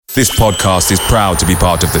This podcast is proud to be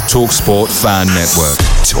part of the TalkSport Fan Network.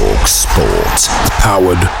 TalkSport.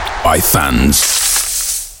 Powered by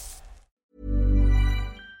fans.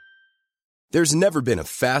 There's never been a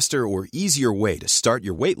faster or easier way to start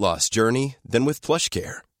your weight loss journey than with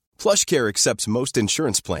PlushCare. PlushCare accepts most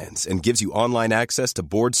insurance plans and gives you online access to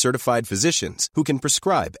board-certified physicians who can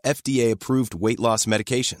prescribe FDA-approved weight loss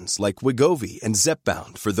medications like Wegovy and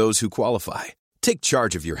Zepbound for those who qualify. Take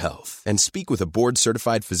charge of your health and speak with a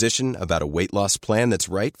board-certified physician about a weight loss plan that's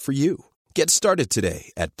right for you. Get started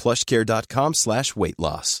today at plushcare.com/weight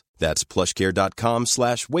loss. That's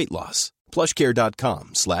plushcare.com/weight loss.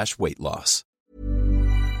 plushcare.com/weight loss.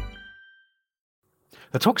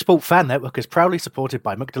 The TalkSport Fan Network is proudly supported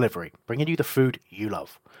by McDelivery, bringing you the food you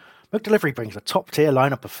love. McDelivery brings a top-tier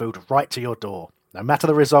lineup of food right to your door. No matter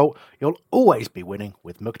the result, you'll always be winning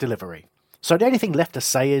with McDelivery. So the only thing left to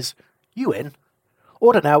say is, you in?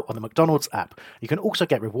 Order now on the McDonald's app. You can also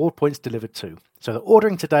get reward points delivered too. So that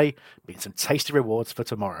ordering today means some tasty rewards for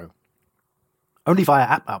tomorrow. Only via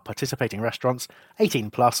app at participating restaurants. 18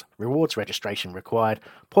 plus. Rewards registration required.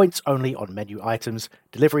 Points only on menu items.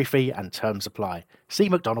 Delivery fee and terms apply. See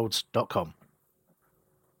mcdonalds.com.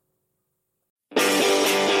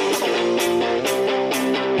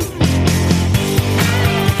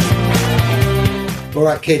 All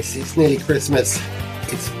right, kids, it's nearly Christmas.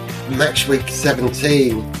 It's match week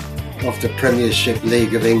 17 of the Premiership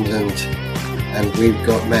League of England, and we've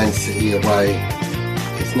got Man City away.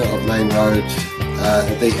 It's not at Main Road,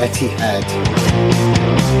 the Etihad.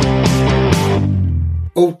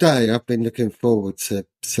 All day I've been looking forward to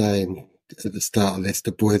saying at the start of this,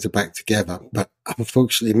 the boys are back together, but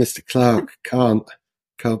unfortunately Mr. Clark can't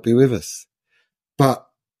be with us. But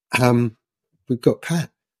we've got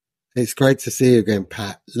Pat. It's great to see you again,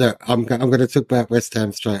 Pat. Look, I'm going to talk about West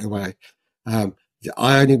Ham straight away. I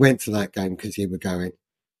only went to that game because you were going.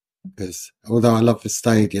 Because although I love the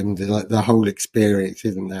stadium, the whole experience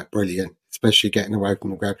isn't that brilliant, especially getting away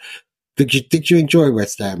from the ground. Did you enjoy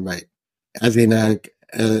West Ham, mate? As in an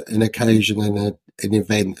occasion and an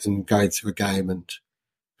event and going to a game? And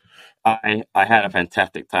I had a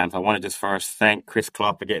fantastic time. So I want to just first thank Chris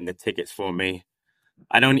Clark for getting the tickets for me.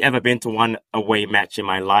 I'd only ever been to one away match in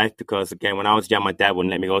my life because, again, when I was young, my dad wouldn't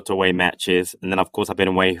let me go to away matches. And then, of course, I've been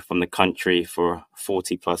away from the country for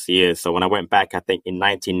 40 plus years. So when I went back, I think in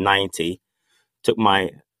 1990, took my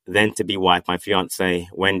then-to-be wife, my fiance,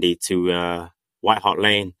 Wendy, to White Hart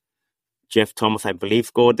Lane. Jeff Thomas, I believe,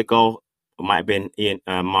 scored the goal. It might have been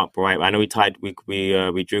Mark Bright. I know we tied. We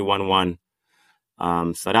drew 1-1.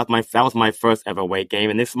 So that was my first ever away game,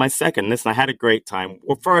 and this is my second. Listen, I had a great time.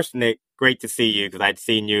 Well, first, Nick, great to see you because I'd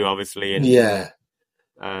seen you obviously in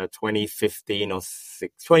 2015 or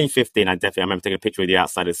 2015. I remember taking a picture with you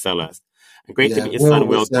outside of Sellers. And great to meet your son,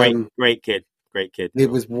 Will. Great kid.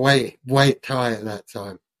 It was way tight at that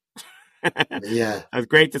time. Yeah, it was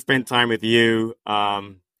great to spend time with you,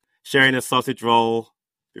 sharing a sausage roll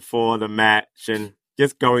before the match, and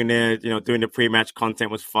just going there. Doing the pre-match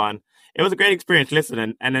content was fun. It was a great experience.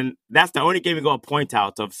 Listen, and then that's the only game we got a point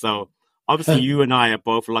out of. So obviously you and I are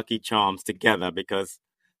both lucky charms together because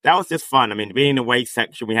that was just fun. I mean, being in the away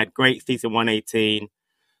section, we had great season 118.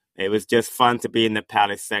 It was just fun to be in the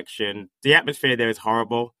Palace section. The atmosphere there is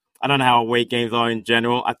horrible. I don't know how away games are in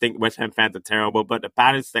general. I think West Ham fans are terrible, but the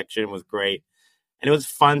Palace section was great. And it was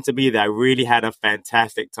fun to be there. I really had a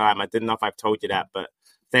fantastic time. I didn't know if I've told you that, but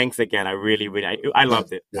thanks again. I really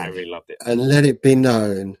loved it. I really loved it. And let it be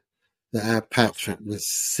known that our Patrick was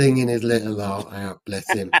singing his little heart out,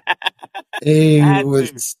 bless him. He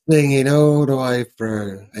was singing all the way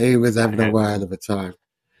through. He was having a whale of a time.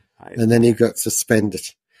 And then he got suspended.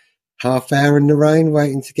 Half hour in the rain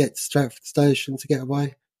waiting to get to Stratford Station to get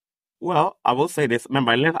away. Well, I will say this.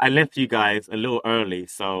 Remember, I left you guys a little early,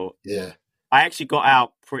 so yeah, I actually got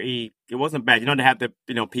out pretty. It wasn't bad. They have the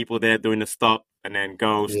people there doing the stop and then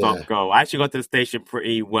go, stop, go. I actually got to the station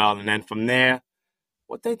pretty well, and then from there,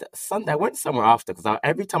 what day? Sunday. I went somewhere after because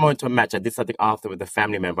every time I went to a match, I did something after with a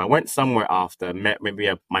family member. I went somewhere after, met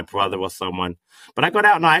maybe my brother or someone. But I got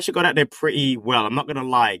out. No, I actually got out there pretty well. I'm not gonna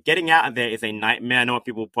lie. Getting out of there is a nightmare. I know what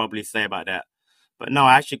people probably say about that, but no,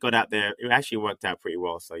 I actually got out there. It actually worked out pretty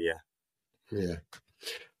well. So yeah. Yeah.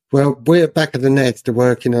 Well, we're back at the Neds to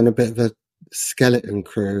working on a bit of a skeleton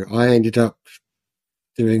crew. I ended up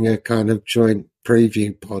doing a kind of joint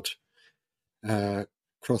preview pod.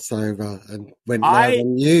 Crossover and went live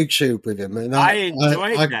on YouTube with him, and I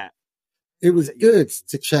enjoyed that. It was good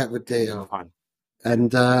to chat with Dio,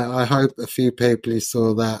 and I hope a few people who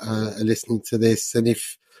saw that are listening to this. And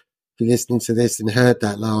if you're listening to this and heard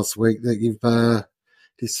that last week, that you've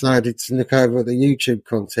decided to look over the YouTube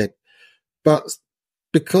content. But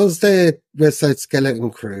because we're so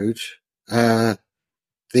skeleton crewed,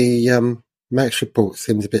 the match report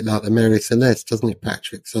seems a bit like the Mary Celeste, doesn't it,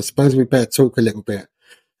 Patrick? So I suppose we better talk a little bit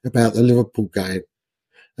about the Liverpool game.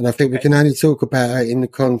 And I think we can only talk about it in the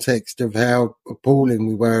context of how appalling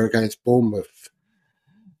we were against Bournemouth.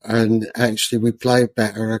 And actually we played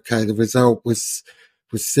better. Okay, the result was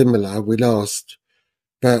similar. We lost.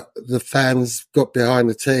 But the fans got behind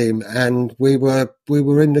the team and we were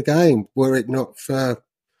in the game, were it not for,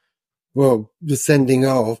 the sending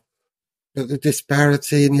off, but the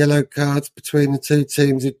disparity in yellow cards between the two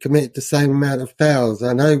teams who'd committed the same amount of fouls.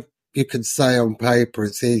 I know you could say on paper,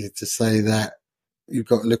 it's easy to say that. You've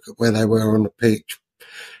got to look at where they were on the pitch,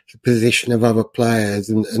 the position of other players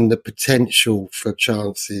and the potential for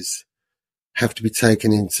chances have to be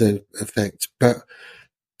taken into effect. But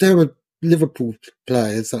there were Liverpool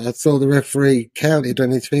players. I saw the referee counted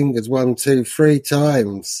on his fingers 1, 2, 3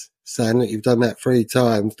 times, saying that you've done that 3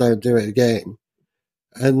 times, don't do it again.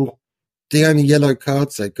 And the only yellow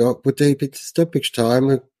cards they got were deep into stoppage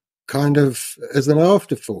time, kind of as an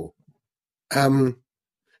afterthought.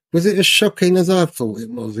 Was it as shocking as I thought it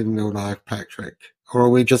was in real life, Patrick? Or are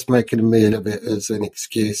we just making a meal of it as an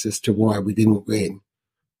excuse as to why we didn't win?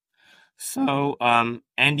 So,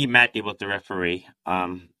 Andy Matty was the referee.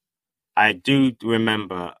 I do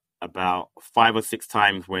remember about 5 or 6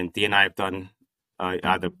 times when Dee and I have done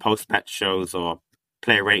either post-match shows or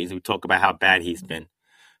player ratings, we talk about how bad he's been.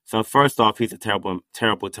 So first off, he's a terrible,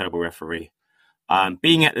 terrible, terrible referee.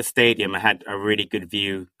 Being at the stadium, I had a really good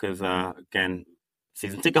view because, again,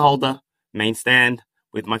 season ticket holder, main stand,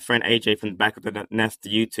 with my friend AJ from the back of the Nest to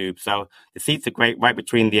YouTube. So the seats are great, right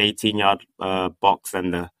between the 18-yard box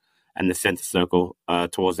and the center circle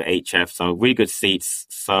towards the HF. So really good seats.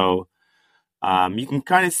 So you can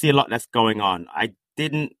kind of see a lot that's going on. I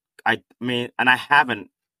didn't watch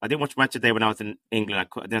Match of the Day when I was in England.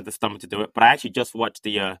 I didn't have the stomach to do it, but I actually just watched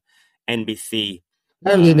the NBC.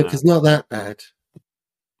 Gary Lineker's not that bad.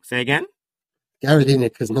 Say again? Gary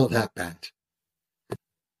Lineker's not that bad.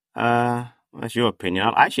 That's your opinion.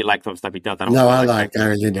 I actually like some stuff he does. I like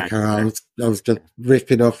Gary Lineker. I was just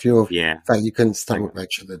ripping off your fact you couldn't stomach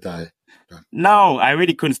Match of the Day. But. No, I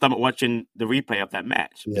really couldn't stomach watching the replay of that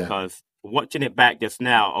match because watching it back just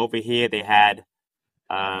now, over here they had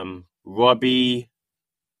Robbie.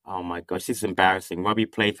 Oh my gosh, this is embarrassing. Robbie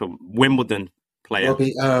played for Wimbledon player.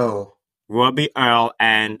 Robbie Earl,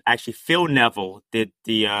 and actually Phil Neville did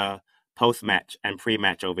the post-match and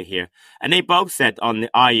pre-match over here. And they both said on the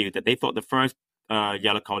IU that they thought the first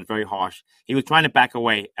yellow card was very harsh. He was trying to back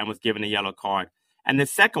away and was given a yellow card. And the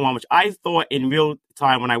second one, which I thought in real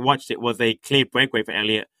time when I watched it was a clear breakaway for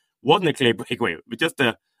Elliott, wasn't a clear breakaway. It was just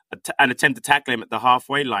an attempt to tackle him at the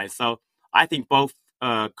halfway line. So I think both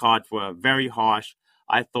cards were very harsh.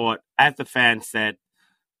 I thought, as the fans said,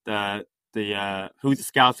 the who's the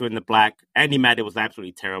Scouser in the black, Andy Matty was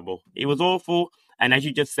absolutely terrible. He was awful. And as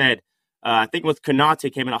you just said, I think it was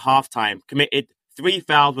Konate came in at halftime, committed 3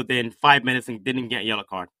 fouls within 5 minutes and didn't get a yellow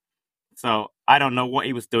card. So I don't know what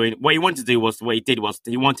he was doing. What he wanted to do was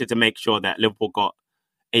he wanted to make sure that Liverpool got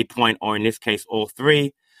a point, or in this case, all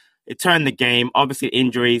 3. It turned the game. Obviously,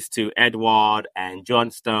 injuries to Edouard and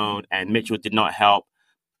John Stone and Mitchell did not help.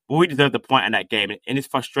 But we deserved the point in that game. And it's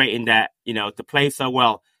frustrating that, to play so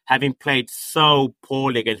well, having played so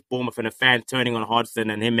poorly against Bournemouth and the fans turning on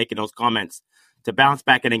Hodgson and him making those comments, to bounce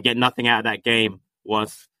back and then get nothing out of that game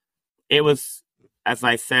was, as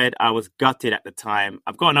I said, I was gutted at the time.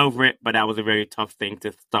 I've gotten over it, but that was a very tough thing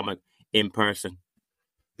to stomach in person.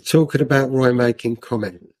 Talking about Roy making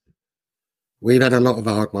comments, we've had a lot of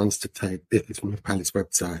hard ones to take. This is from the Palace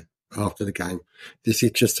website after the game. This is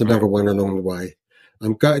just another one along the way.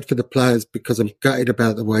 I'm gutted for the players because I'm gutted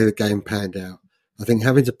about the way the game panned out. I think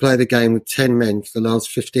having to play the game with 10 men for the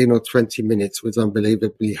last 15 or 20 minutes was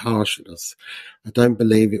unbelievably harsh on us. I don't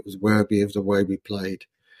believe it was worthy of the way we played.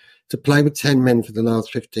 To play with 10 men for the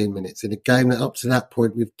last 15 minutes in a game that up to that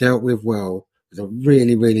point we've dealt with well was a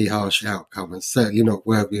really, really harsh outcome and certainly not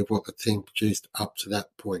worthy of what the team produced up to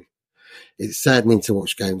that point. It's saddening to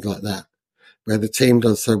watch games like that, where the team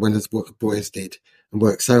does so well as what the boys did and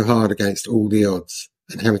worked so hard against all the odds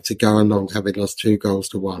and having to go along having lost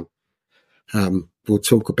 2-1. We'll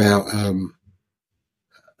talk about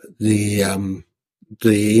the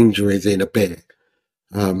injuries in a bit.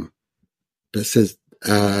 But says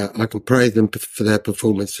I can praise them for their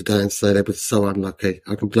performance today and say they were so unlucky.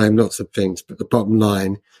 I can blame lots of things, but the bottom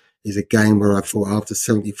line is a game where I thought after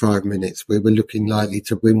 75 minutes we were looking likely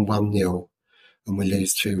to win 1-0 and we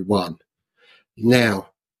lose 2-1. Now,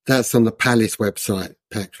 that's on the Palace website,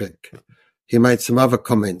 Patrick. He made some other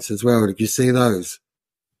comments as well. Did you see those?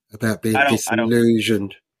 about being I don't.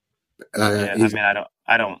 disillusioned. Yeah, I He's, mean, I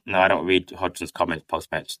don't. No, I don't read Hodgson's comments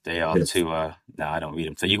post match. They are yes. too. No, I don't read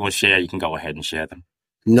them. So you want to share? You can go ahead and share them.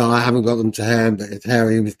 No, I haven't got them to hand, but it's how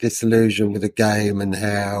he was disillusioned with the game and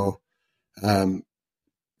how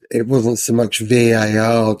it wasn't so much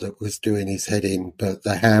VAR that was doing his head in, but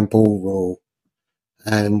the handball rule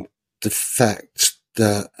and the fact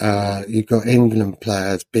that you've got England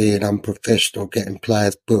players being unprofessional, getting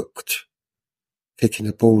players booked, kicking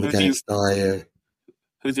the ball Who's against IU.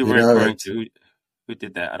 Who's he You know, referring to? Who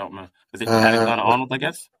did that? I don't know. Was it Alexander Arnold? I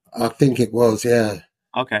guess. I think it was, yeah.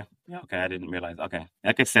 Okay. Yeah. Okay. I didn't realize. Okay.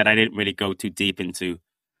 Like I said, I didn't really go too deep into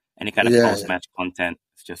any kind of post-match content.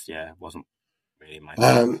 It's just, it wasn't really my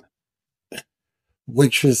thing.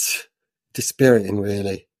 Which was dispiriting,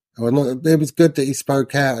 really. It was good that he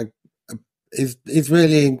spoke out. He's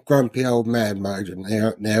really in grumpy old man mode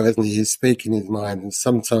now, isn't he? He's speaking his mind, and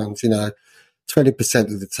sometimes,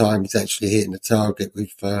 20% of the time he's actually hitting the target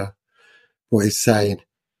with what he's saying.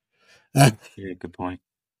 Yeah, good point.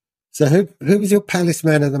 So who was your Palace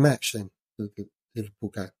man of the match then? The Liverpool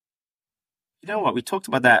game. You know what? We talked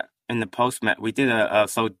about that in the post-match. We did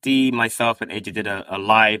so D, myself, and AJ did a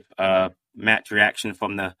live match reaction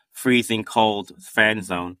from the freezing cold fan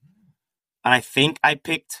zone. And I think I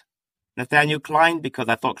picked Nathaniel Klein because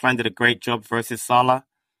I thought Klein did a great job versus Salah,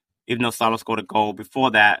 even though Salah scored a goal.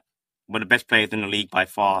 Before that, one of the best players in the league by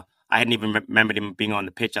far. I hadn't even remembered him being on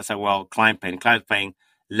the pitch. I said, well, Klein was playing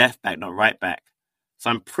left back, not right back. So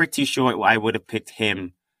I'm pretty sure I would have picked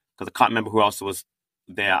him because I can't remember who else was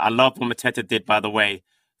there. I love what Mateta did, by the way,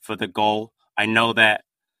 for the goal. I know that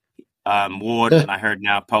Ward, and I heard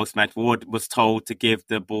now post-match, Ward was told to give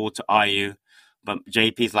the ball to Ayew, but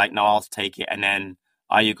JP's like, no, I'll take it. And then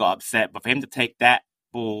Ayew got upset. But for him to take that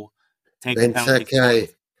ball, take the penalty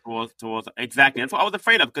towards exactly. That's what I was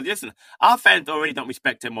afraid of. Because listen, our fans already don't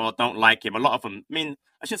respect him or don't like him. A lot of them, I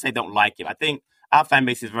should say don't like him. I think our fan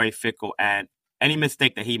base is very fickle, and any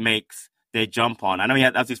mistake that he makes, they jump on. I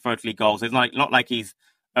know that's his first league goal, so it's not like he's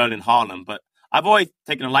Erling Haaland, but I've always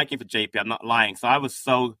taken a liking for JP. I'm not lying. So I was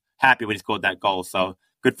so happy when he scored that goal. So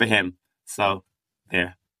good for him. So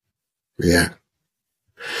there. Yeah.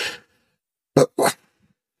 But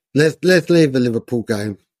let's leave the Liverpool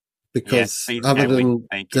game because other than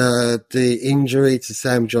the injury to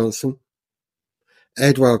Sam Johnson,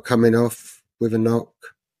 Edouard coming off with a knock,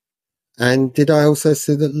 and did I also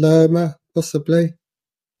see that Lerma possibly?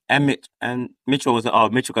 And Mitchell Mitchell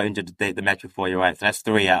got injured the match before. You're right. So that's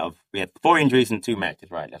 3 out of we had 4 injuries in 2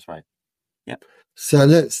 matches. Right. That's right. Yep. So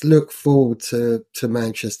let's look forward to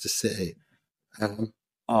Manchester City.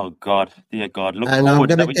 Oh God, dear God! Look and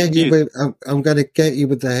forward. I'm going to get you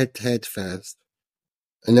with the head-to-head first,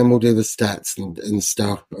 and then we'll do the stats and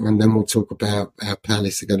stuff, and then we'll talk about how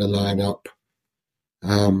Palace are going to line up.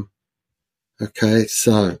 Okay,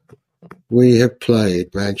 so we have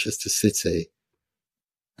played Manchester City.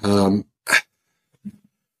 Well,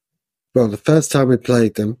 the first time we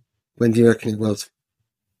played them, when do you reckon it was?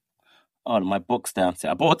 Oh, my book's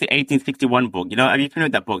downstairs. I bought the 1861 book. You know, have you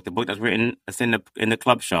read that book? The book that's written, it's in the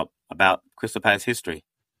club shop about Crystal Palace history.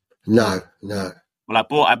 No. Well,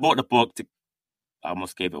 I bought the book I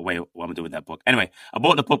almost gave it away what I'm doing with that book. Anyway, I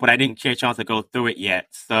bought the book, but I didn't get a chance to go through it yet.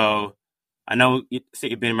 So I know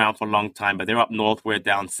City have been around for a long time, but they're up north. We're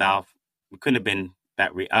down south. We couldn't have been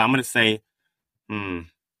that. I'm going to say,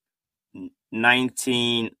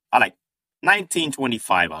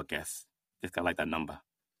 1925. I guess. Just got like that number.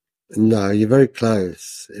 No, you're very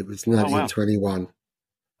close. It was 1921.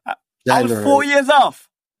 I was 4 years off.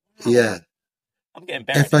 Yeah. I'm getting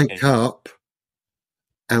embarrassed. FA Cup,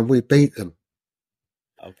 and we beat them.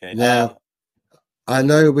 Okay. Now, I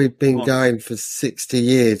know we've been going for 60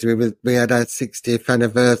 years. We had our 60th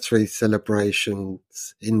anniversary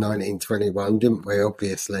celebrations in 1921, didn't we?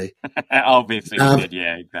 Obviously. Obviously we did.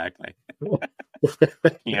 Yeah, exactly.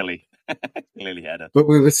 Clearly had it. But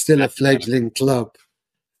we were still a fledgling club.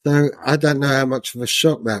 So I don't know how much of a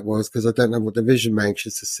shock that was because I don't know what division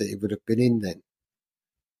Manchester City would have been in then.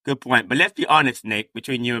 Good point. But let's be honest, Nick,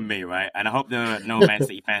 between you and me, right? And I hope there are no Man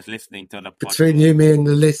City fans listening to the podcast. Between you, me, and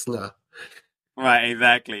the listener. Right,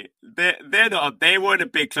 exactly. They weren't a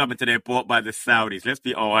big club until they were bought by the Saudis. Let's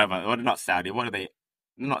be, they're not Saudi. What are they?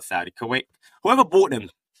 They're not Saudi. Kuwait. Whoever bought them,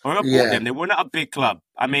 they were not a big club.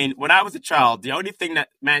 I mean, when I was a child, the only thing that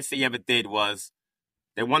Man City ever did was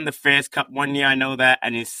they won the Fairs Cup one year, I know that,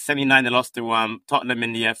 and in '79 they lost to Tottenham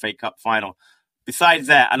in the FA Cup final. Besides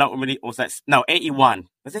that, I don't really. 81.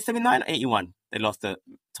 Was it '79 or '81? They lost to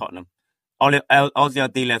Tottenham. Ozzy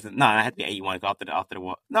Aldiles. No, I had to be '81 after the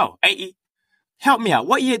war. No, 80. Help me out.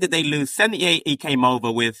 What year did they lose? '78. He came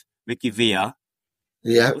over with Ricky Villa.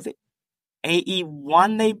 Yeah. Was it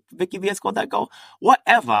 81? Vicky Villa scored that goal.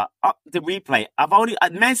 Whatever. The replay.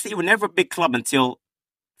 Man City were never a big club until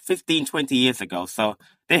 15, 20 years ago. So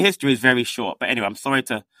their history is very short. But anyway, I'm sorry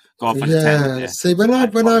to go off on a tangent there. See, I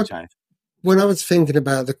apologize. when I was thinking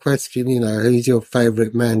about the question, who's your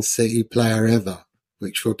favourite Man City player ever,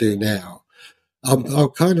 which we'll do now, I'll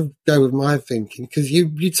kind of go with my thinking, because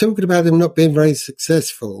you're talking about them not being very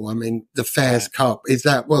successful. I mean, the Fairs Cup,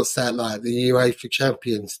 what's that like, the UEFA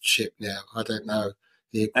Championship now? I don't know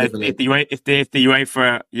the equivalent. It's the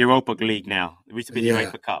UEFA Europa League now. It used to be the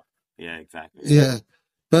UEFA Cup. Yeah, exactly. Yeah.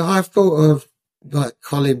 But I've thought of like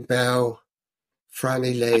Colin Bell,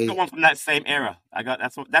 Franny Lee. I got one from that same era.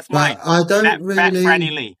 That's mine. I don't Fat really.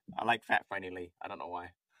 Franny Lee. I like Fat Franny Lee. I don't know why.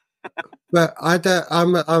 But I don't.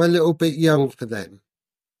 I'm a little bit young for them.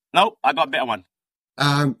 Nope, I got a better one.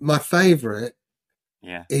 My favourite,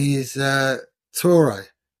 is Torre.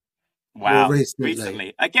 Wow,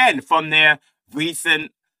 recently again from their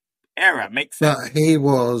recent era. Makes sense. But he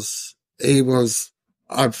was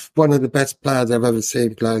one of the best players I've ever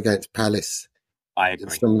seen play against Palace. I agree. In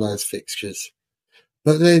some of those fixtures.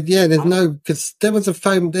 But because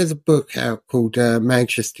there's a book out called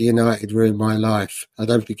Manchester United Ruined My Life. I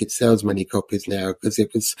don't think it sells many copies now, because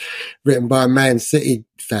it was written by a Man City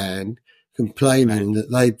fan complaining that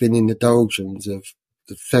they've been in the doldrums of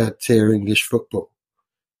the third tier English football.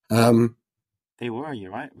 They were, you're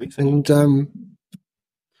right. Recently. And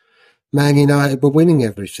Man United were winning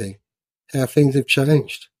everything. How things have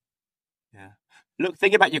changed. Yeah. Look,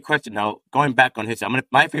 think about your question now. Going back on history,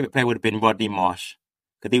 my favorite player would have been Rodney Marsh,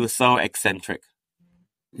 because he was so eccentric.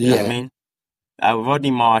 You know what I mean?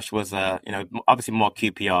 Rodney Marsh was, obviously more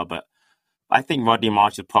QPR, but I think Rodney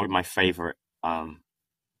Marsh is probably my favorite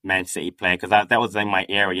Man City player, because that was in my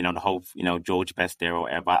era, the whole, George Best era or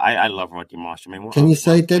whatever. I love Rodney Marsh. Can you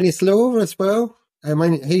say Dennis Law as well? I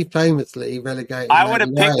mean, he famously relegated. I would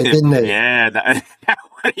have picked him. Didn't he? Yeah,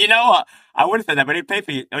 you know what? I would have said that, but he played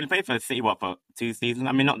for City for 2 seasons.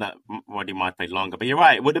 I mean, not that Rodney Marsh played longer, but you're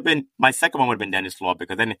right. It would have been my second one. Would have been Dennis Law,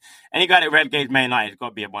 because then any guy that relegated Man United has got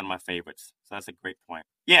to be one of my favorites. So that's a great point.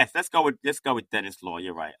 Yes, let's go with Dennis Law.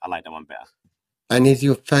 You're right. I like that one better. And is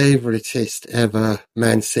your favouriteest ever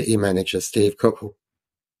Man City manager Steve Coppell?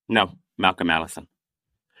 No, Malcolm Allison.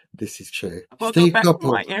 This is true. Steve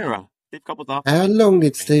Coppell. My era. Steve Coppell's off. How long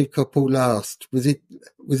did Steve Coppell last? Was it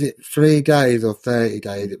 3 days or 30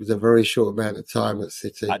 days? It was a very short amount of time at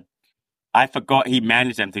City. I forgot he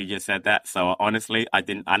managed them until you just said that. So honestly, I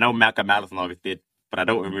didn't. I know Malcolm Allison always did, but I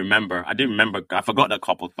don't remember. I didn't remember. I forgot that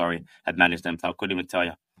Coppell, had managed them, so I couldn't even tell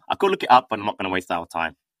you. I could look it up, but I'm not going to waste our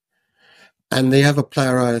time. And the other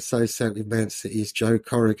player I associate with Man City is Joe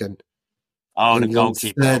Corrigan. Oh, the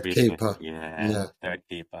goalkeeper. Third keeper. Yeah, third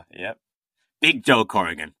keeper. Yep. Big Joe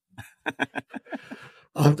Corrigan.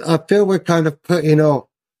 I feel we're kind of putting off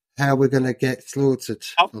how we're going to get slaughtered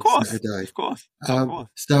on Saturday. Of course.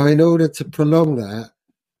 So in order to prolong that,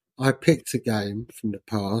 I picked a game from the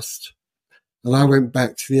past, and I went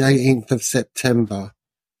back to the 18th of September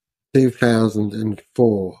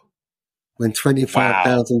 2004, when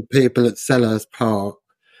 25,000 people at Selhurst Park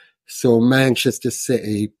saw Manchester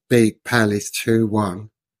City beat Palace 2-1.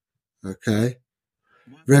 Okay?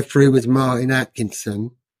 Referee was Martin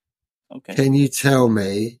Atkinson. Okay. Can you tell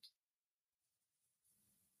me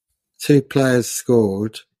 2 players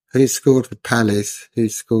scored? Who scored for Palace? Who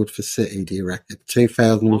scored for City, do you reckon?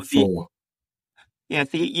 2004. Yeah,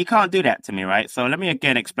 see, you can't do that to me, right? So let me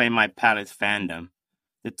again explain my Palace fandom.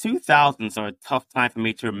 The 2000s are a tough time for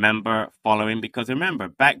me to remember following, because remember,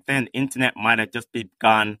 back then, the internet might have just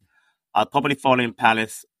begun. I was probably following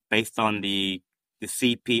Palace based on the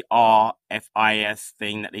CPR FIS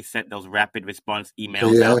thing that they sent those rapid response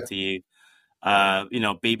emails out to you.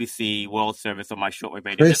 BBC World Service on my shortwave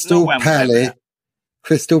radio.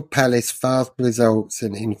 Crystal Palace Fast Results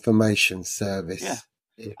and Information Service.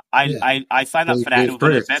 Yeah. I signed up for that. It was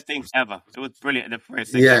one of the best things ever. It was brilliant. The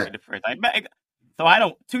first.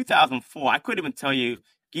 2004, I couldn't even tell you.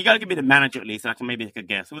 You got to give me the manager at least, and I can maybe take a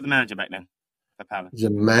guess. Who was the manager back then for Palace?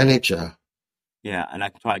 The manager? Yeah, and I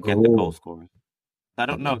can try to get the goal scorer. I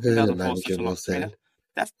don't know. Who the manager was then?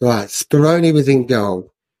 Right, Speroni was in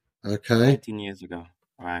goal. Okay. 19 years ago.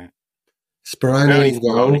 Right. Speroni in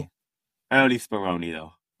goal. Early Speroni,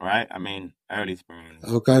 though. Right? I mean, early Speroni.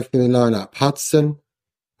 I'll go through the lineup. Hudson,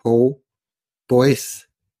 Hall, Boyce,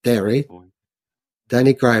 Derry,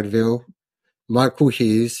 Danny Granville, Michael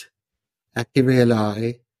Hughes, Aki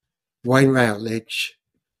Riolai, Wayne Routledge,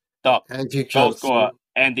 Andrew Johnson. Goal scorer,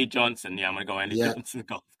 Andy Johnson. Yeah, I'm going to go Andy Johnson,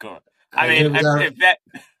 goal scorer. I mean, if that...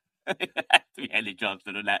 Andy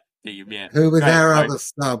Johnson on that team, yeah. Who was our other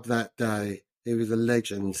sub that day? He was a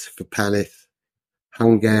legend for Palace.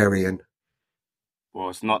 Hungarian.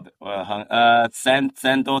 Well, it's not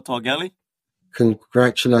Sandor Torgelli.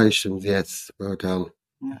 Congratulations, yes, well done.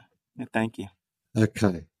 Yeah, thank you.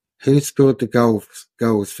 Okay. Who scored the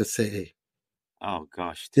goals for City? Oh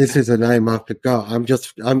gosh, This is a name I forgot. I'm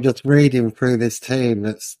just reading through this team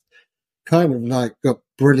that's kind of like got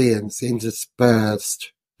brilliance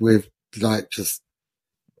interspersed with like just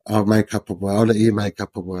I'll make up a word. I'll let you make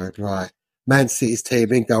up a word. Right. Man City's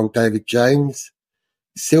team in goal, David James,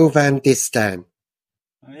 Sylvain Distin,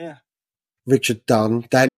 Oh yeah. Richard Dunn,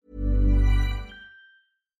 Dan.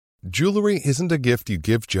 Jewelry isn't a gift you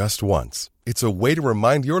give just once. It's a way to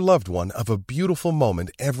remind your loved one of a beautiful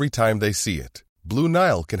moment every time they see it. Blue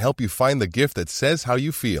Nile can help you find the gift that says how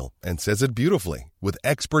you feel and says it beautifully, with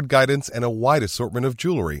expert guidance and a wide assortment of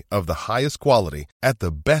jewelry of the highest quality at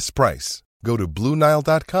the best price. Go to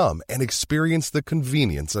BlueNile.com and experience the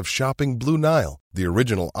convenience of shopping Blue Nile, the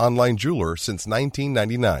original online jeweler since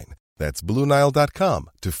 1999. That's BlueNile.com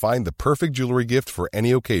to find the perfect jewelry gift for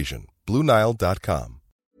any occasion. BlueNile.com.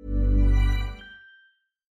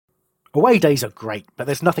 Away days are great, but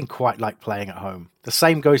there's nothing quite like playing at home. The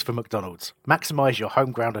same goes for McDonald's. Maximise your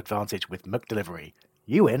home ground advantage with McDelivery.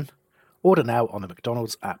 You in? Order now on the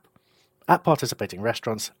McDonald's app. At participating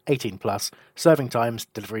restaurants, 18 plus, serving times,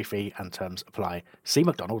 delivery fee and terms apply. See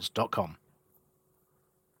mcdonalds.com.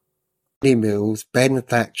 Mills, Ben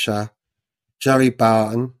Thatcher, Joey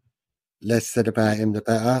Barton, less said about him the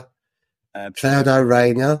better, Claudio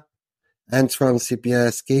Reyna, Antoine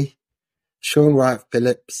Sibierski, Sean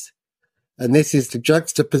Wright-Phillips, and this is the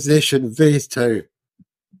juxtaposition of these two.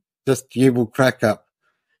 Just you will crack up.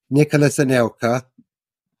 Nicholas Anelka,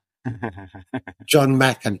 John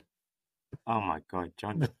Macken. Oh my God,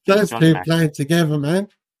 John. Those John two Macken. playing together, man.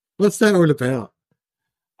 What's that all about?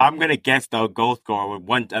 I'm gonna guess though, goal scorer with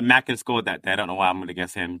one. Macken scored that day. I don't know why I'm gonna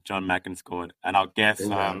guess him. John Macken scored, and I'll guess.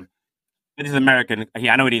 This is American.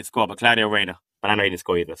 I know he didn't score, but Claudio Reyna. But I know he didn't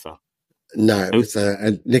score either. So No, it was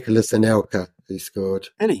Nicholas Anelka who scored.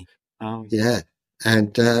 really, oh Yeah,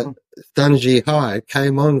 and Dungy High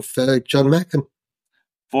came on for John Macken.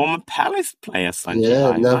 former Palace player, Sanjay.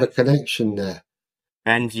 Yeah, another connection there.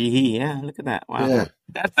 Banji, yeah, look at that. Wow. Yeah.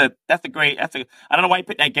 That's a great, I don't know why you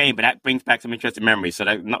picked that game, but that brings back some interesting memories. So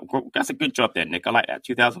that's a good job there, Nick. I like that.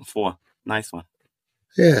 2004. Nice one.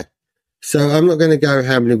 Yeah. So I'm not going to go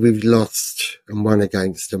how many we've lost and won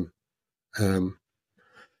against them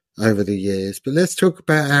over the years, but let's talk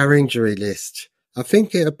about our injury list. I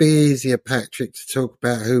think it'll be easier, Patrick, to talk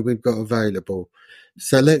about who we've got available.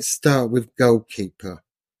 So let's start with goalkeeper.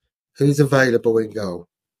 Who's available in goal?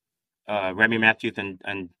 Remy Matthews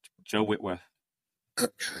and Joe Whitworth.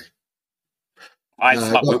 Okay. I'd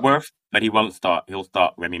start Whitworth, but he won't start. He'll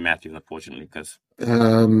start Remy Matthews, unfortunately, because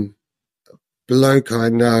bloke I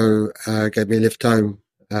know gave me a lift home.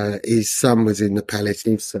 His son was in the Palace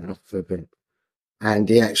himself for a bit, and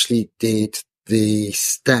he actually did the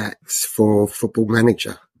stats for Football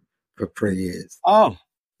Manager for 3 years. Oh,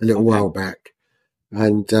 a little while back,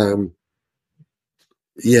 and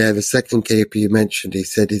yeah, the second keeper you mentioned, he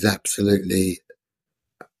said is absolutely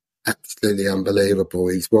unbelievable.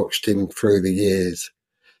 He's watched him through the years.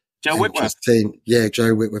 Joe Whitworth.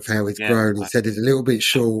 Joe Whitworth, how he's grown. He said he's a little bit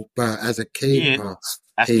short, but as a keeper,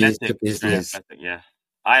 he is the business. Yeah,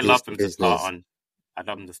 I love him to start on. I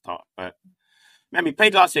love him to start, but man, he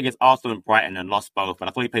played last year against Arsenal and Brighton and lost both. But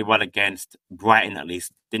I thought he played well against Brighton. At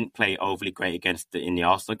least didn't play overly great in the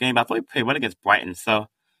Arsenal game. But I thought he played well against Brighton. So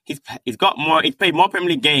he's played more Premier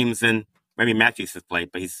League games than Remy Matthews has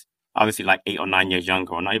played. But he's obviously like 8 or 9 years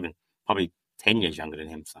younger, or not even probably 10 years younger than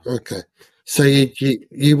him. So. Okay. So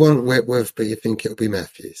you want Whitworth, but you think it'll be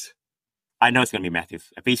Matthews? I know it's going to be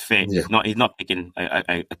Matthews. If he's fit, he's not picking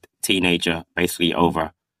a teenager basically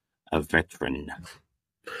over a veteran.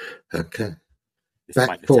 Okay.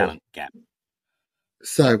 Despite the talent gap.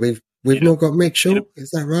 So we've not got Mitchell, is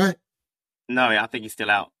that right? No, I think he's still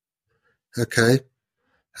out. Okay.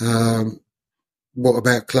 What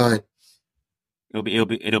about Klein?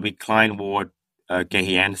 It'll be Klein, Ward,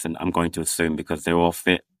 Gehi Anderson, I'm going to assume, because they're all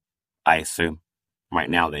fit. I assume. Right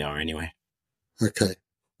now they are anyway. Okay.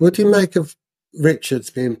 What do you make of Richards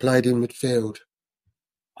being played in midfield?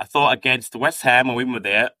 I thought against West Ham, when we were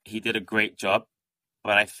there, he did a great job.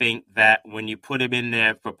 But I think that when you put him in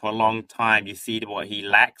there for a prolonged time, you see what he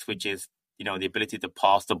lacks, which is, the ability to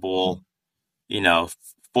pass the ball,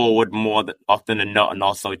 forward more often than not. And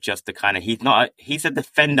also just the kind of, he's a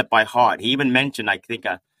defender by heart. He even mentioned, I think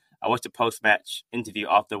I watched a post-match interview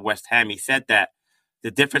after West Ham. He said that the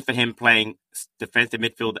difference for him playing defensive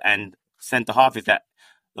midfield and centre half is that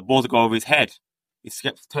the balls go over his head. He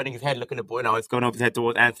kept turning his head, looking at the ball. It's going over his head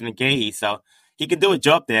towards Anthony Gahey. So he can do a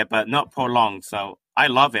job there, but not prolonged. So I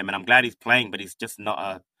love him, and I'm glad he's playing, but he's just not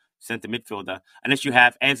a centre midfielder. Unless you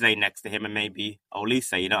have Eze next to him and maybe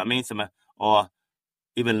Olise, you know what I mean? Or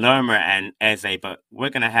even Lerma and Eze. But we're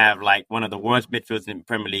going to have like one of the worst midfielders in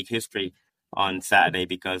Premier League history on Saturday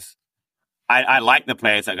because I like the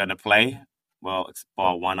players that are going to play. Well, it's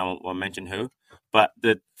bar one, I won't mention who. But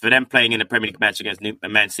for them playing in the Premier League match against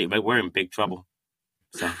Man City, we're in big trouble.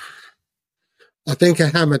 So, I think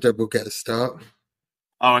Hamada will get a start.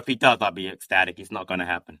 Oh, if he does, I'll be ecstatic. It's not going to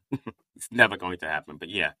happen. It's never going to happen. But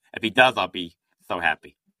yeah, if he does, I'll be so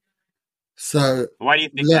happy. So why do you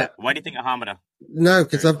think that? Why do you think Hamada? No,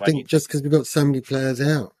 because I think just because we've got so many players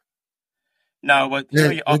out. No, well,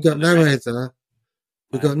 we've got no Eza.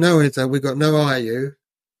 We've got no Eza. We've got no Ayew.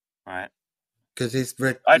 Right. Because he's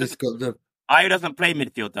got the. Ayew doesn't play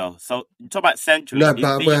midfield though. So you talk about central. No,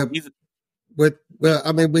 but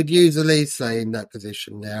we'd use Elise in that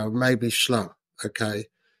position now. Maybe Schlupp. Okay.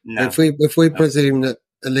 No. If we presume that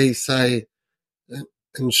Elise and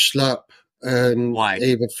Schlupp and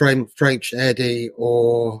either French Eddie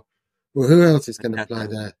or who else is going to play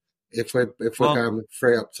there? If we're going with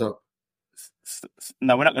three up top.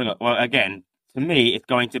 No, we're not going to go. Well, again, to me, it's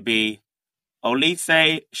going to be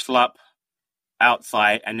Olise, Schlupp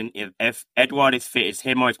outside, and then if Edouard is fit, it's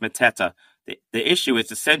him or it's Mateta. The issue is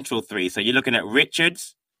the central three. So you're looking at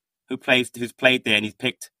Richards, who's played there, and he's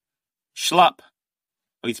picked Schlupp,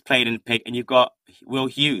 who he's played and picked, and you've got Will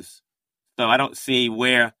Hughes. So I don't see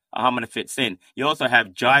where Hamada fits in. You also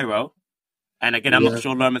have Gyro, and again, I'm not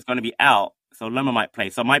sure Lerma's going to be out, so Lerma might play.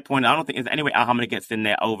 So my point, I don't think there's any way Hamada gets in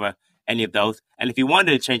there over any of those. And if you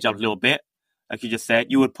wanted to change up a little bit, like you just said,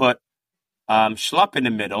 you would put Schlupp in the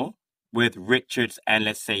middle with Richards and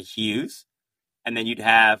let's say Hughes, and then you'd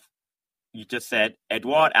have, you just said,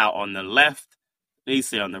 Edouard out on the left,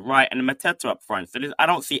 Lise on the right, and Mateta up front. So I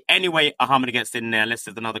don't see any way Hamada gets in there unless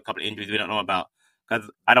there's another couple of injuries we don't know about, because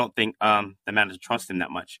I don't think the manager trusts him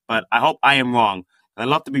that much. But I hope I am wrong. I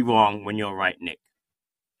love to be wrong when you're right, Nick.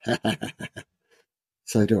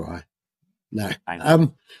 So do I. No.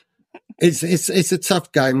 It's a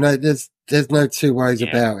tough game. No, there's no two ways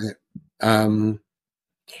about it.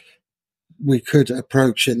 We could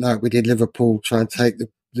approach it like we did Liverpool, try and take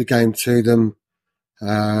the game to them.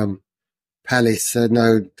 Palace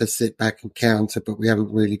know to sit back and counter, but we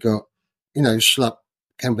haven't really got, Schlupp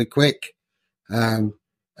can be quick.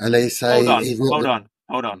 Elise,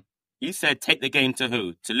 hold on. You said take the game to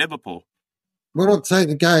who? To Liverpool? Well, not take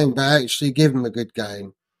the game, but actually give them a good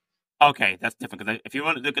game. Okay, that's different. Because if you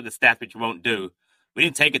want to look at the stats, which you won't do, we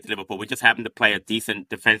didn't take it to Liverpool. We just happened to play a decent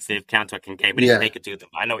defensive counter-attacking game. We didn't take it to them.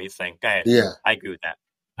 I know what you're saying. Go ahead. Yeah. I agree with that.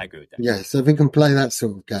 Yeah, so if we can play that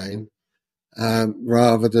sort of game,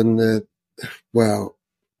 rather than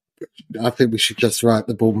I think we should just write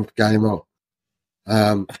the Bournemouth game off.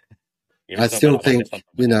 I still think,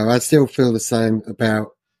 I still feel the same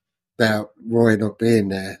about Roy not being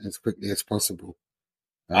there as quickly as possible.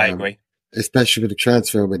 I agree. Especially with the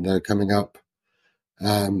transfer window coming up.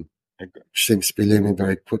 Which seems to be looming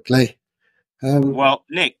very quickly. Well,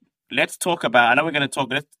 Nick, let's talk about, I know we're going to talk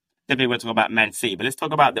about Man City, but let's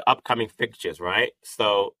talk about the upcoming fixtures, right?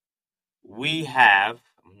 So we have,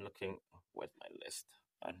 I'm looking, where's my list?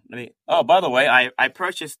 By the way, I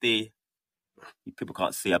purchased people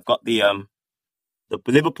can't see, I've got the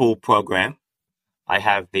Liverpool program. I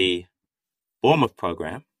have the Bournemouth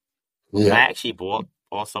program. Yeah. I actually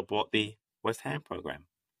also bought the West Ham program.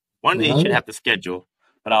 One of these should have the schedule,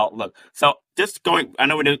 but I'll look. So just going, I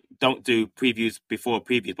know we don't do previews before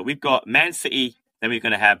previews, but we've got Man City, then we're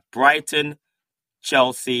going to have Brighton,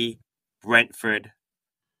 Chelsea, Brentford,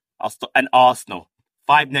 and Arsenal.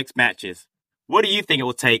 5 next matches. What do you think it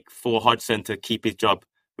will take for Hodgson to keep his job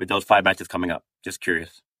with those 5 matches coming up? Just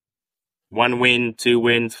curious. 1 win, 2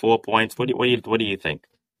 wins, 4 points. What do you think?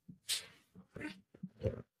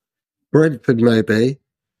 Brentford, maybe.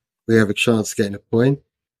 We have a chance of getting a point.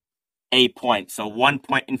 A point. So 1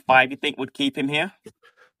 point in 5, you think, would keep him here?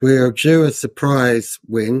 We are due a surprise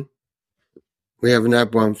win. We haven't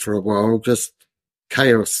had one for a while. Just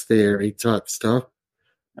chaos theory type stuff.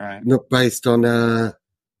 All right. Not based on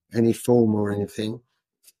any form or anything.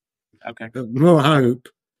 Okay. But more hope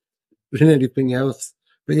than anything else.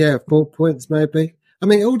 But yeah, 4 points maybe. I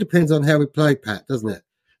mean, it all depends on how we play, Pat, doesn't it?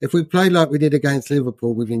 If we play like we did against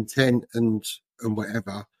Liverpool with intent and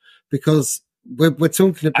whatever, because we're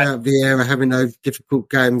talking about Vieira having those difficult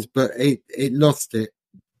games, but it lost it.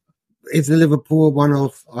 Is the Liverpool a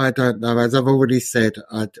one-off? I don't know. As I've already said,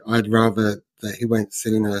 I'd rather that he went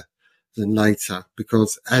sooner than later,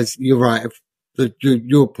 because as you're right,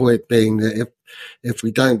 your point being that if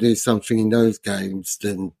we don't do something in those games,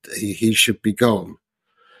 then he should be gone.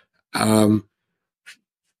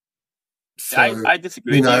 So I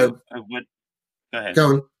disagree with you. Go ahead. Go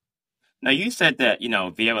on. Now you said that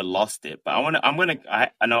Vieira lost it, but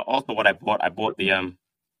I know also what I bought. I bought the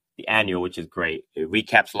annual, which is great. It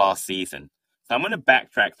recaps last season. So I'm gonna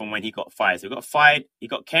backtrack from when he got fired. So he got fired. He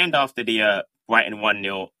got canned after the Brighton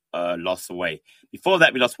 1-0 loss away. Before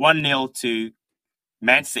that, we lost 1-0 to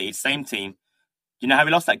Man City, same team. You know how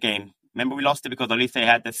we lost that game? Remember, we lost it because Olise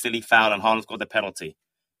had the silly foul and Haaland scored the penalty.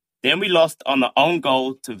 Then we lost on the own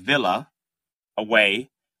goal to Villa away.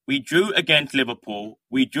 We drew against Liverpool.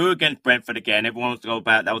 We drew against Brentford again. Everyone wants to go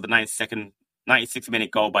back. That was the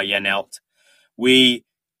 96-minute goal by Janelt. We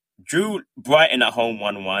drew Brighton at home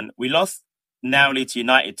 1-1. We lost narrowly to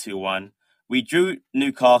United 2-1. We drew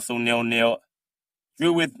Newcastle 0-0.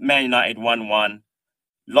 Drew with Man United 1-1.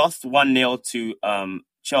 Lost 1-0 to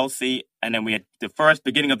Chelsea. And then we had the first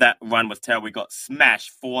beginning of that run was terrible. We got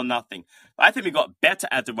smashed 4-0. I think we got better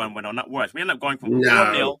as the run went on, not worse. We ended up going from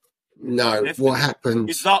 4-0. No, what happened?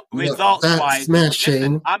 Results-wise.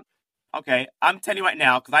 Smashing. I'm telling you right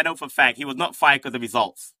now, because I know for a fact he was not fired because of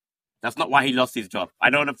results. That's not why he lost his job. I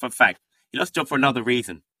know that for a fact. He lost his job for another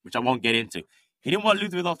reason, which I won't get into. He didn't want to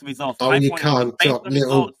lose the results. Oh, you can't drop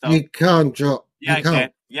little. You can't drop. Yeah, I can.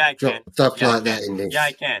 Yeah, I can. Stuff like that in this. Yeah,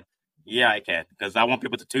 I can. Yeah, I can. Because I want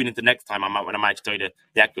people to tune into next time when I might tell you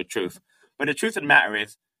the actual truth. But the truth of the matter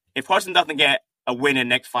is, if Hodgson doesn't get a win in the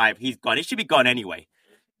next 5, he's gone. He should be gone anyway.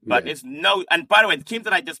 But it's no. And by the way, the teams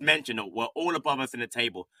that I just mentioned were all above us in the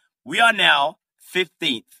table. We are now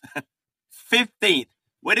 15th. 15th.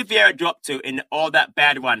 Where did Vieira drop to in all that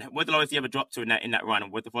bad run? What did the lowest he ever dropped to in that run?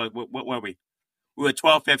 What were we? We were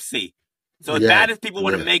 12th FC. So as bad as people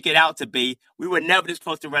want to make it out to be, we were never this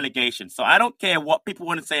close to relegation. So I don't care what people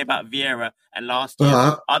want to say about Vieira and last year.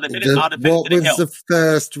 What was the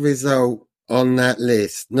first result on that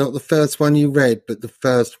list? Not the first one you read, but the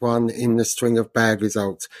first one in the string of bad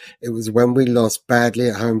results. It was when we lost badly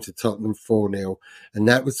at home to Tottenham 4-0. And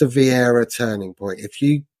that was the Vieira turning point. If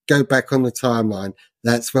you go back on the timeline,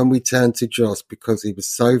 that's when we turned to Joss because he was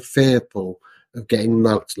so fearful of getting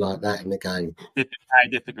mugged like that in the game. I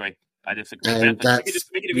disagree. And that's,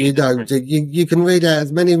 you can read out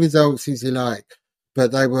as many results as you like,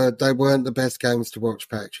 but they weren't the best games to watch,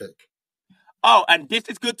 Patrick. Oh, and this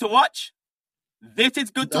is good to watch? This is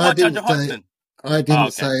good to watch under Hodgson? I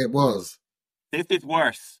didn't say it was. This is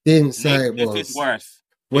worse. Didn't say it was. This is worse.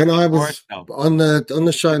 When I was on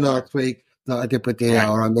the show last week that I did with the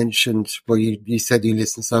hour, I mentioned, well, you said you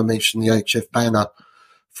listened, so I mentioned the HF banner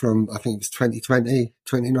from, I think it was 2020,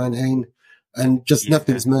 2019, and just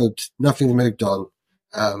nothing's moved. Nothing's moved on.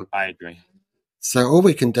 I agree. So all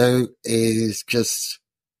we can do is just,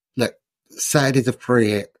 look, Saturday's a free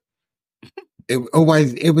hit. It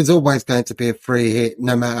was always going to be a free hit,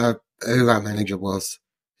 no matter who our manager was.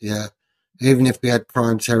 Yeah. Even if we had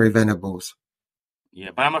prime Terry Venables. Yeah,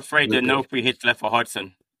 but I'm afraid there are no free hits left for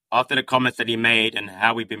Hodgson. After the comments that he made and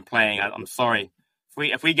how we've been playing, I'm sorry.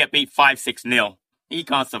 If we get beat 5-6-0, he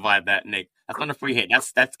can't survive that, Nick. That's not a free hit.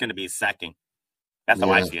 That's going to be a sacking. That's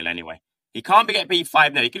how I feel anyway. He can't get beat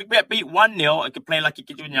 5-0. He could get beat 1-0. He could play like he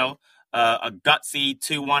could do, a gutsy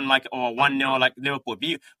 2-1 or 1-0 like Liverpool.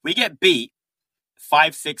 If we get beat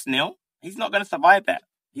 5-6-0, he's not going to survive that.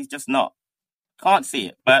 He's just not. Can't see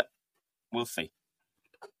it, but we'll see.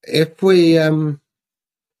 If we,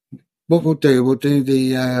 what we'll do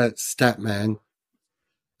the stat man,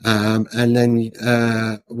 and then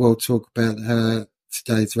we'll talk about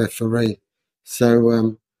today's referee. So,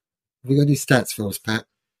 have you got any stats for us, Pat?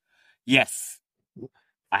 Yes,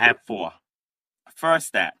 I have 4. First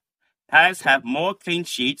stat: Palace have more clean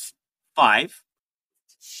sheets, 5.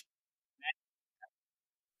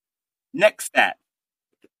 Next stat: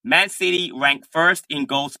 Man City ranked first in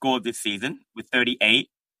goals scored this season with 38.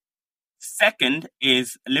 Second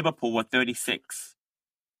is Liverpool with 36.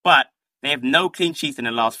 But they have no clean sheets in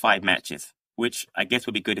the last 5 matches, which I guess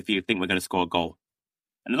would be good if you think we're going to score a goal.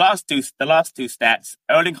 And the last two stats: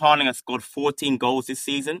 Erling Haaland has scored 14 goals this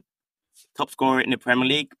season, top scorer in the Premier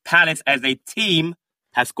League. Palace as a team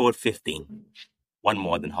has scored 15, one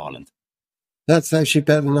more than Haaland. That's actually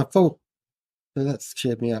better than I thought. So that's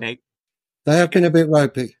cheered me up. They have been a bit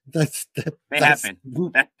ropey. That's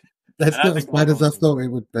not as bad as I thought it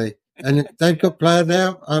would be. And they've got players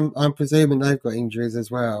out. I'm presuming they've got injuries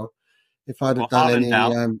as well. If I'd have done any,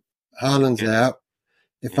 Haaland's out.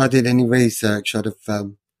 If I did any research, I'd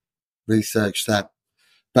have researched that.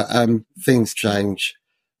 But things change.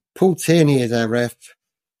 Paul Tierney is our ref.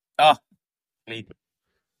 Oh,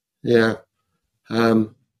 yeah.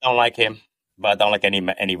 Don't like him. But I don't like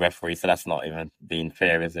any referee, so that's not even being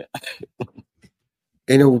fair, is it?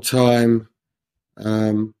 In all time,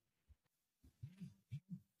 hang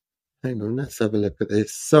on, let's have a look at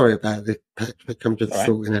this. Sorry about this, Patrick. I'm just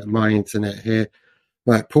sorting out my internet here.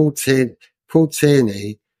 Right, Paul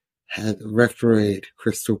Tierney had refereed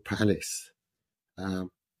Crystal Palace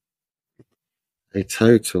a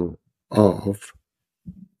total of,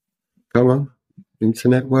 come on,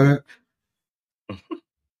 internet work.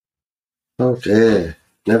 Oh dear,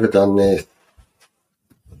 never done this.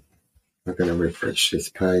 I'm going to refresh this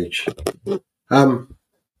page. Right,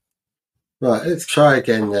 let's try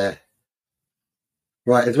again there.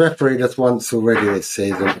 Right, he's refereed us once already this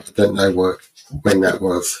season. I don't know when that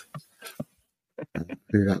was.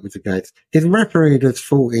 Who that was against. He's refereed us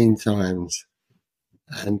 14 times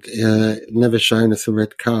and never shown us a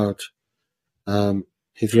red card.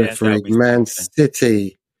 He's refereed Man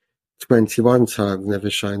City 21 times, never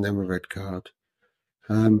shown them a red card.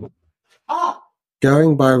 Going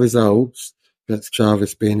by results, that's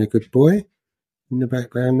Jarvis being a good boy in the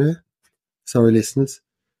background there. Sorry, listeners.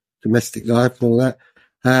 Domestic life and all that.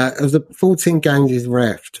 Of the 14 games he's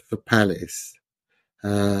refed for Palace,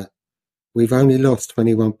 we've only lost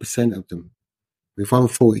 21% of them. We've won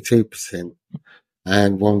 42%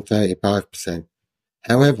 and won 35%.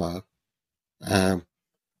 However,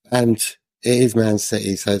 and it is Man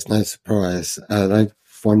City, so it's no surprise. They've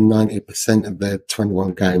won 90% of their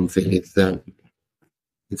 21 games he's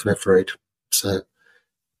refereed. So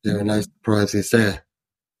there are no surprises there.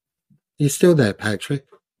 You still there, Patrick?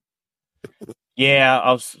 Yeah,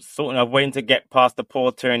 I was sort of waiting to get past the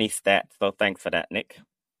Paul Tierney stats, so thanks for that, Nick.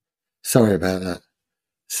 Sorry about that.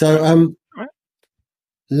 So,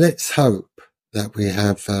 let's hope that we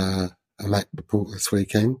have a match report this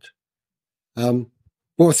weekend.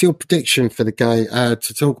 What's your prediction for the game?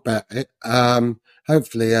 To talk about it,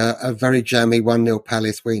 hopefully a very jammy 1-0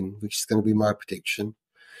 Palace win, which is going to be my prediction.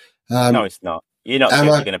 No, it's not. You're not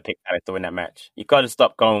seriously going to pick Palace to win that match. You got to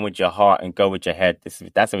stop going with your heart and go with your head.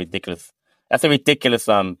 That's a ridiculous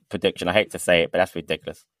prediction. I hate to say it, but that's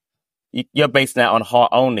ridiculous. You're basing that on heart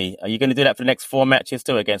only. Are you going to do that for the next 4 matches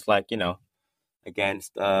too? Against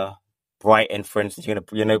against Brighton, for instance. You're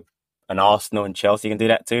going to, an Arsenal and Chelsea. You can do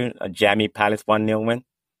that too. A jammy Palace 1-0 win.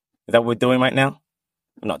 Is that what we're doing right now?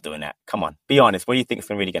 We're not doing that. Come on, be honest. What do you think is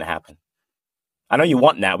really going to happen? I know you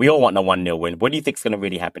want that. We all want a 1-0 win. What do you think is going to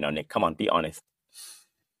really happen, Nick? Come on, be honest.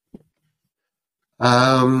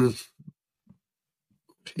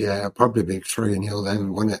 Yeah, probably be 3-0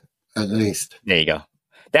 then, wouldn't it? At least. There you go.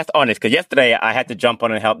 That's honest, because yesterday I had to jump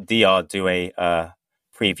on and help DR do a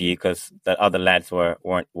preview because the other lads were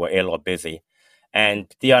ill or busy.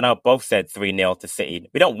 And DR and I both said 3-0 to City.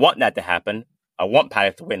 We don't want that to happen. I want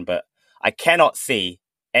Palace to win, but I cannot see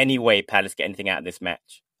any way Palace get anything out of this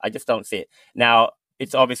match. I just don't see it. Now,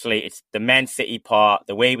 it's the Man City part,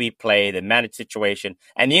 the way we play, the managed situation,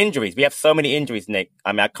 and the injuries. We have so many injuries, Nick.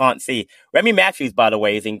 I mean, I can't see. Remy Matthews, by the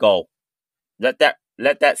way, is in goal. Let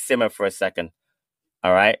that simmer for a second.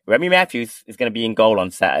 All right? Remy Matthews is going to be in goal on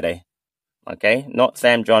Saturday. Okay? Not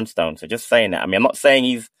Sam Johnstone. So just saying that. I mean, I'm not saying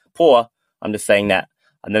he's poor. I'm just saying that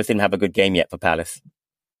I've never seen him have a good game yet for Palace.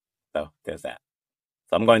 So there's that.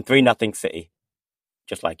 So I'm going 3-0 City.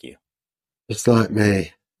 Just like you. Just like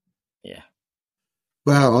me. Yeah.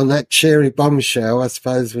 Well, on that cheery bombshell, I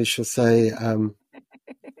suppose we shall say au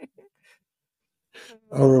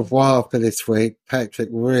revoir for this week. Patrick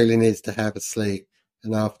really needs to have a sleep,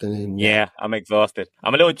 an afternoon. Yeah, I'm exhausted.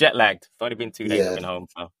 I'm a little jet lagged. It's only been 2 days coming home,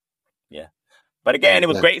 so yeah. But again, it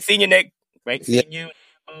was great seeing you, Nick. Great seeing you.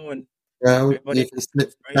 And well, you can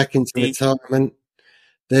slip back into retirement.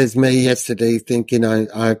 There's me yesterday thinking it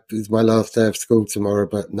was my last day of school tomorrow,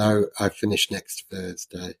 but no, I finish next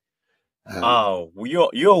Thursday.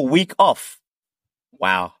 You're a week off.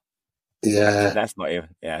 Wow. Yeah. That's not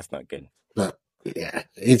good. But yeah,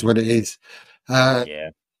 it is what it is.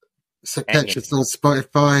 Yeah. So catch us on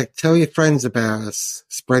Spotify. Tell your friends about us.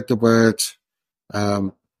 Spread the word.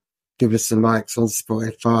 Give us some likes on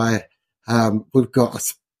Spotify. We've got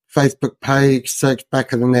a Facebook page. Search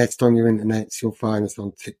Back of the Nest on your internet. You'll find us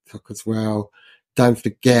on TikTok as well. Don't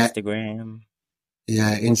forget Instagram.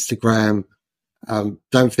 Yeah, Instagram.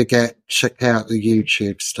 Don't forget, check out the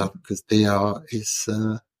YouTube stuff because DR is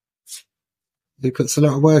he puts a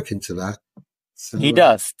lot of work into that. So, he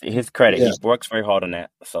does. His credit. Yeah. He works very hard on that.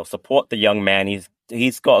 So support the young man.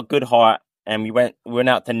 He's got a good heart. And we went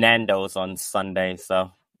out to Nando's on Sunday. So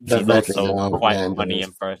he's also quite funny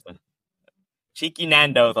in person. Cheeky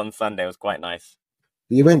Nando's on Sunday was quite nice.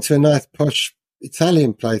 You went to a nice posh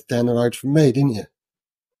Italian place down the road from me, didn't you?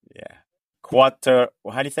 Yeah.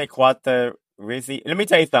 How do you say Quattro Rizzi? Let me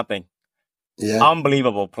tell you something. Yeah.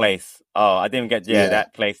 Unbelievable place. Oh, I didn't get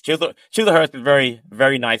that place. Chislehurst is very,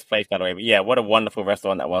 very nice place, by the way. But yeah, what a wonderful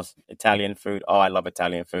restaurant that was. Italian food. Oh, I love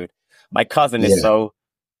Italian food. My cousin is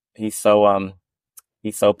he's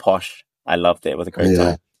so posh. I loved it. It was a great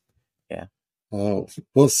time. Yeah. Oh,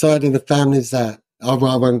 what side of the family is that? Oh,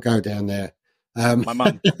 well, I won't go down there. My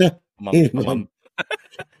mum. My mum.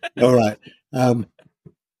 All right.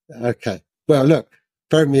 Okay. Well, look,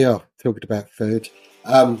 throw me off talking about food.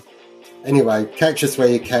 Anyway, catch us where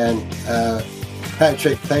you can.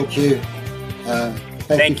 Patrick, thank you.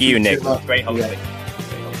 Thank you, Nick. Great hosting.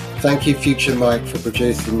 Yeah. Thank you, Future Mike, for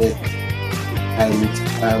producing it. And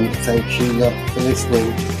thank you lot for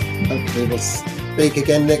listening. Hopefully we'll speak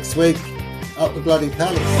again next week. Up the bloody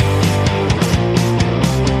palace.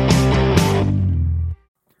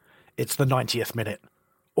 It's the 90th minute.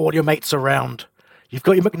 All your mates around. You've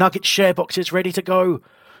got your McNugget share boxes ready to go.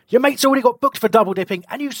 Your mate's already got booked for double dipping,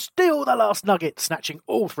 and you steal the last nugget, snatching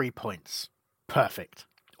all 3 points. Perfect.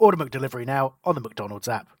 Order McDelivery now on the McDonald's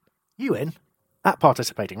app. You in? At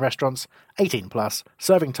participating restaurants, 18 plus,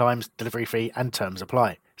 serving times, delivery fee, and terms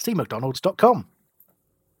apply. See mcdonalds.com.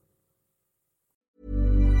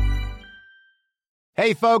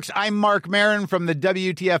 Hey folks, I'm Mark Maron from the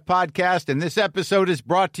WTF Podcast, and this episode is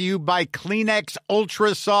brought to you by Kleenex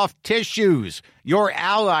Ultra Soft Tissues, your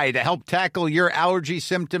ally to help tackle your allergy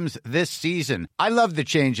symptoms this season. I love the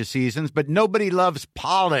change of seasons, but nobody loves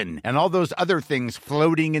pollen and all those other things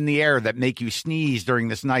floating in the air that make you sneeze during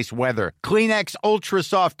this nice weather. Kleenex Ultra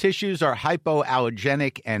Soft Tissues are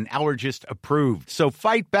hypoallergenic and allergist approved, so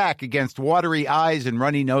fight back against watery eyes and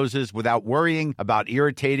runny noses without worrying about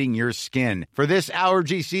irritating your skin. For this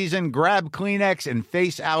allergy season, grab Kleenex and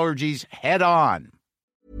face allergies head on.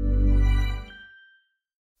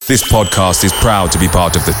 This podcast is proud to be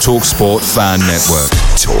part of the TalkSport Fan Network.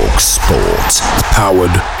 TalkSport.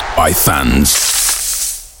 Powered by fans.